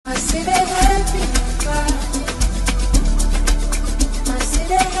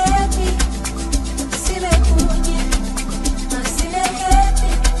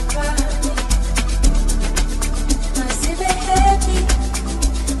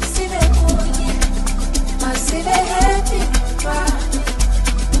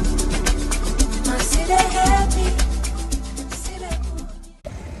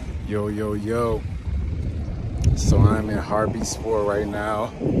Yo. So I'm in Hartbeespoort right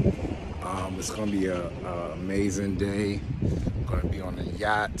now. It's gonna be an amazing day. I'm gonna be on a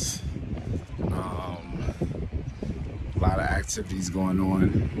yacht. A lot of activities going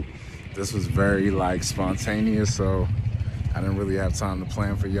on. This was very like spontaneous, so I didn't really have time to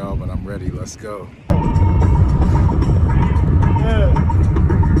plan for y'all, but I'm ready. Let's go.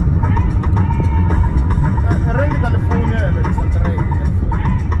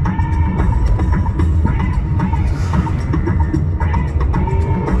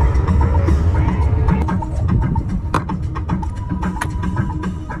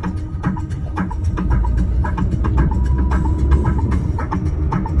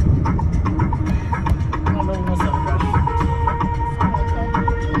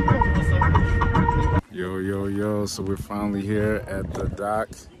 Yo, so we're finally here at the dock.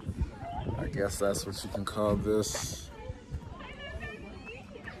 I guess that's what you can call this.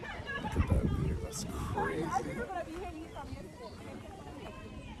 Look at that view, that's crazy.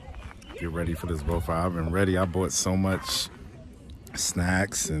 Get ready for this boat ride. I've been ready. I bought so much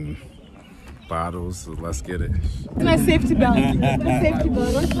snacks and bottles, so let's get it. My safety belt. My safety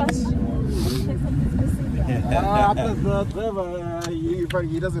belt. Don't touch.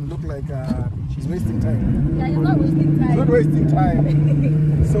 He doesn't look like she's wasting time. Yeah, he's not wasting time. He's not wasting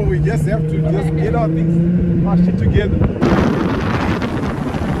time. So we just have to just get our things, mash it together.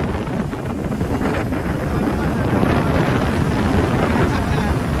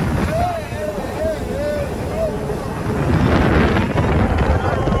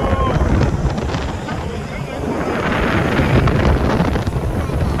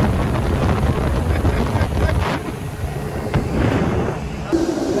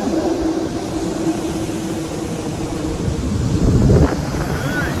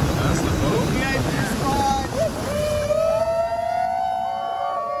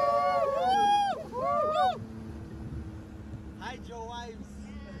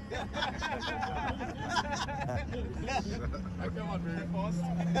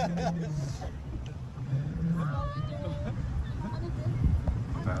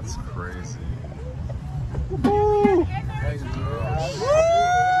 That's crazy.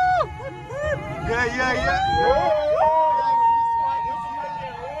 Yeah.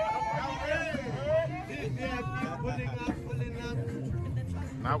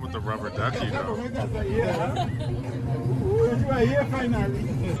 Not with the rubber ducky though. You are here finally.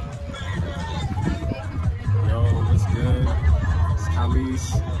 Yo, what's good? It's Khalees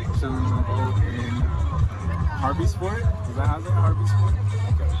chilling on the boat in Hartbeespoort. Is that how they Hartbeespoort?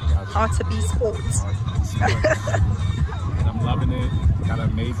 Okay, gotcha. Hartbeespoort. And I'm loving it. Got an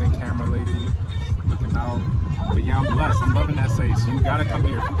amazing camera lady looking out. But yeah, I'm blessed. I'm loving SA. So you gotta come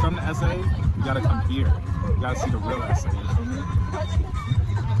here. If you come to SA, you gotta come here. You gotta see the real SA. You feel me?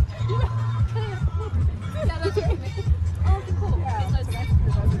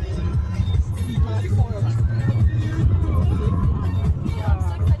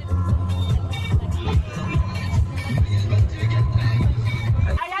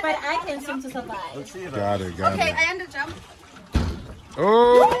 But I can swim to survive. Got it. Okay, I am the jump.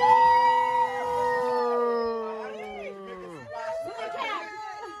 Oh!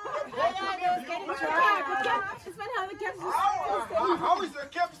 How is the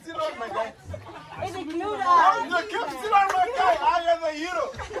cap still on, my guy? It's a glue How is the cap still on, my guy? I am a hero.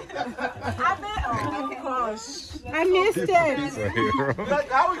 Oh gosh. I missed it. He's a hero. Like,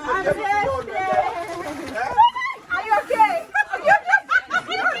 how is the cap still on, my guy? Are you okay?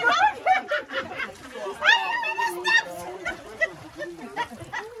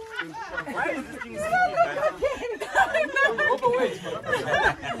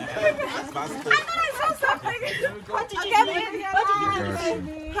 What did you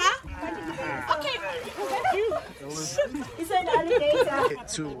do? Huh? Okay. It's an alligator.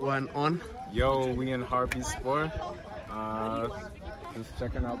 2, 1, on. Yo, we in Hartbeespoort. Just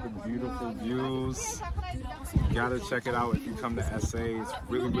checking out the beautiful views. You gotta check it out if you come to SA. It's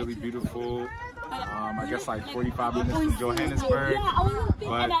really, really beautiful. I guess like 45 minutes from Johannesburg.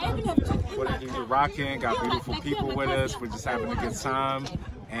 But we're rocking, got beautiful people with us. We're just having a good time.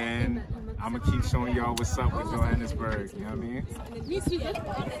 And I'm gonna keep showing y'all what's up with Johannesburg. You know what I mean?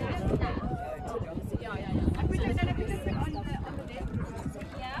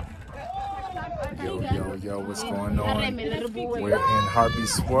 Yo, what's going on? We're in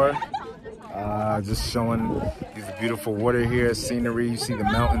Hartbeespoort. Just showing you the beautiful water here, scenery. You see the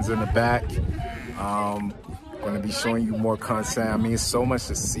mountains in the back. Going to be showing you more content. I mean, it's so much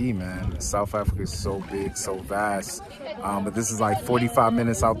to see, man. South Africa is so big, so vast. But this is like 45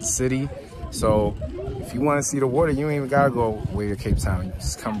 minutes out the city. So if you want to see the water, you ain't even got to go way to Cape Town. You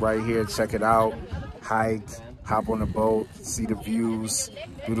just come right here, check it out, hike, hop on a boat, see the views,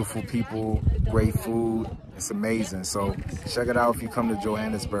 beautiful people, great food. It's amazing. So check it out if you come to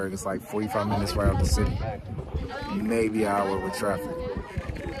Johannesburg. It's like 45 minutes right out the city. Maybe an hour with traffic.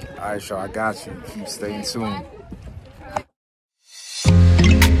 All right, y'all, I got you. Keep staying tuned.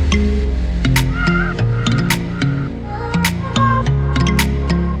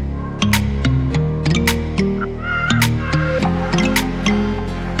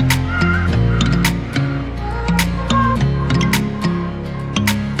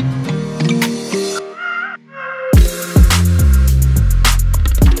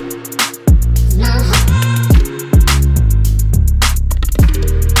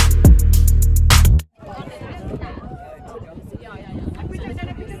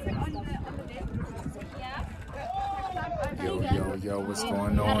 Yo, what's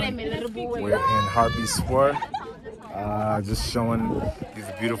going on? We're in Hartbeespoort. Just showing you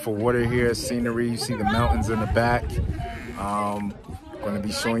the beautiful water here, scenery. You see the mountains in the back. Going to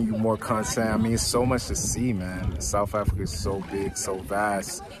be showing you more content. I mean, it's so much to see, man. South Africa is so big, so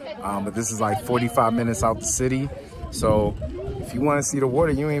vast. But this is like 45 minutes out the city. So if you want to see the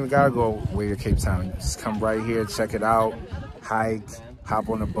water, you ain't even got to go way to Cape Town. You just come right here, check it out, hike, hop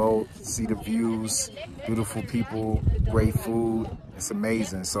on a boat, see the views, beautiful people, great food. It's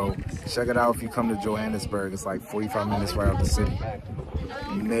amazing. So check it out if you come to Johannesburg. It's like 45 minutes right out the city.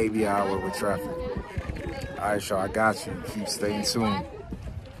 Maybe an hour with traffic. All right, y'all, I got you. Keep staying tuned.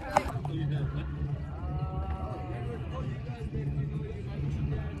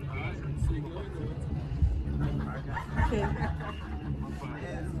 Okay.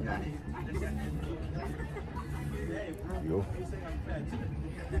 Yo.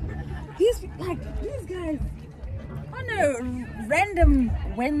 These guys on a random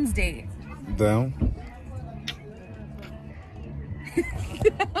Wednesday. Down.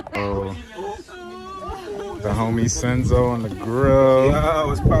 Oh. The homie Senzo on the grill. Yo,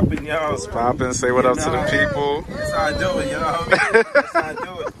 what's poppin', yo? What's poppin'? Say what up to the people. That's how I do it, yo. That's how I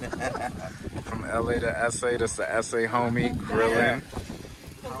do it. From LA to SA, that's the SA homie grilling.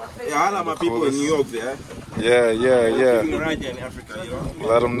 Yeah, I like my people in New York there. Yeah. Right there in Africa, yo.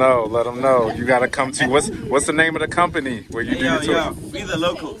 Let them know. You gotta come to. What's the name of the company where you do your tour? Yo, we the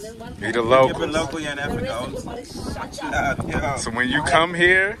locals. Be the locals. Keep it local here in Africa. So when you come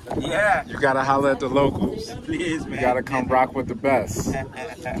here, Yeah. you gotta holler at the locals. Please, man. You gotta come rock with the best.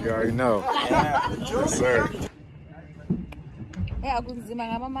 You already know. Yeah. Yes, sir. Yeah, kunzima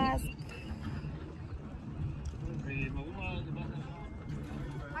ngama-mask.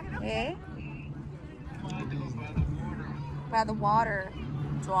 Eh? By the water,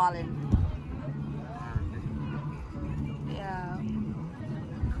 darling. Yeah.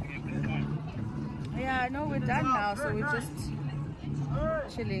 Yeah, I know we're done now, so we're just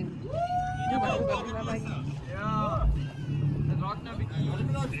chilling.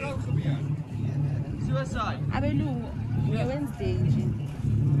 Abelungu, Wednesday nje.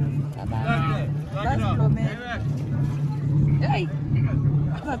 Basiphome. Hey.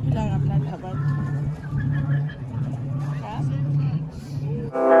 Abaphila kamnandi abantu.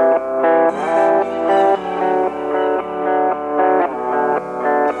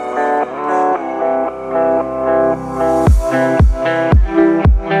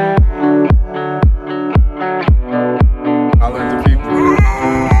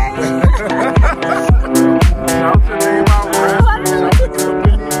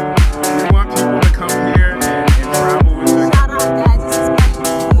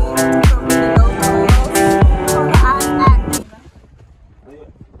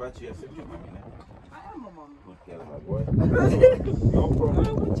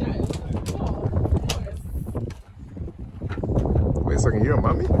 Wait a second, you're a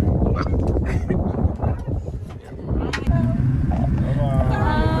mommy?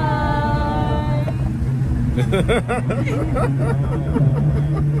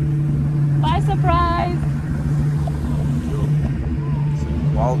 Bye, surprise!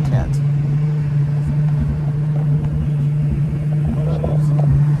 Wildcat.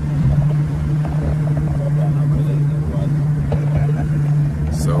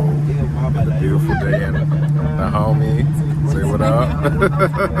 So, a beautiful day in the homie. Say what up.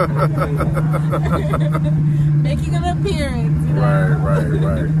 Making an appearance.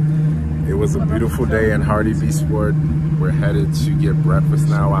 Right. It was a beautiful day in Hartbeespoort. We're headed to get breakfast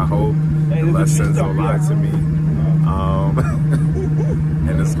now, I hope, unless Senzo lied to me.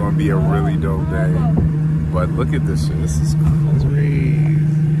 And it's gonna be a really dope day. But look at this shit, this is crazy.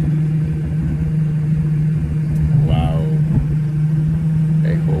 Wow.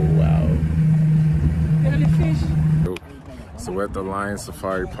 Hey, oh wow. So we're at the Lion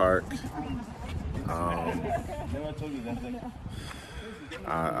Safari Park.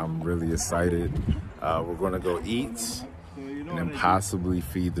 I'm really excited. We're gonna go eat and then possibly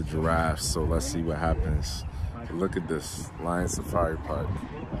feed the giraffes. So let's see what happens. But look at this Lion Safari Park.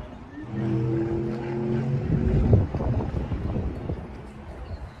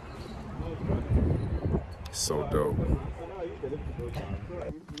 So dope.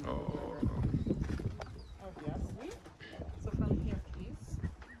 Oh.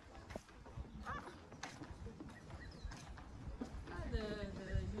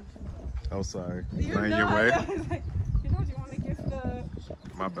 Oh, sorry. Not in your way? You know, do you want to give the...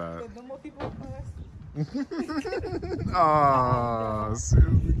 My bad. The more people first? Oh,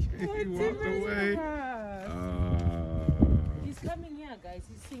 Susie, you walked away. He's coming here, guys.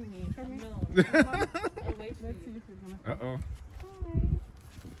 He's seeing me. No. I'll wait for you. Uh-oh.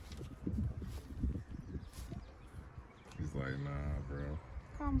 He's like, nah, bro.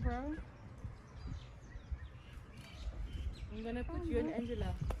 Come, bro. I'm gonna put you and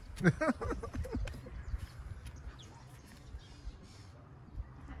Angela. You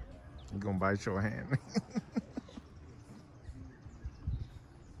gonna bite your hand.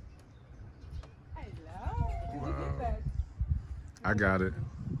 Hello. Did you get that? I got it.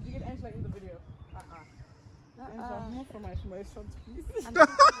 Did you get Angela in the video? Angela, more for my short, please.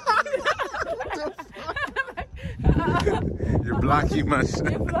 You're blocking my shot.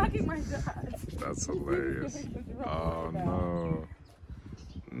 You're blocking my shot. That's hilarious. Oh no.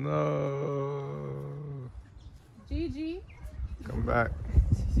 No. Gigi. Come back.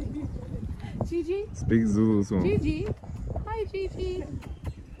 Gigi. Speak Zulu to him. Gigi. Hi, Gigi.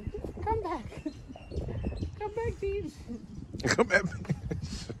 Come back. Come back, Gigi. Come back.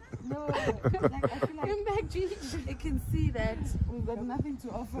 No. Like, I feel like come back, Gigi. It can see that we've got nothing to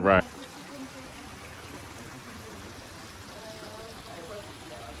offer. Right.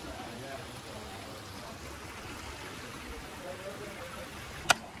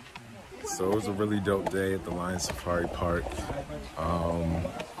 So it was a really dope day at the Lion Safari Park.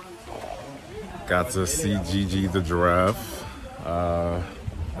 Got to see Gigi the giraffe. Got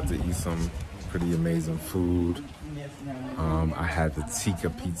to eat some pretty amazing food. I had the tikka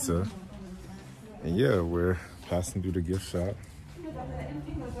pizza. And yeah, we're passing through the gift shop.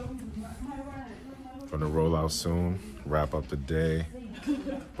 Gonna roll out soon, wrap up the day.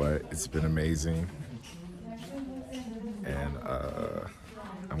 But it's been amazing. And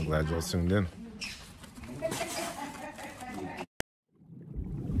I'm glad y'all tuned in.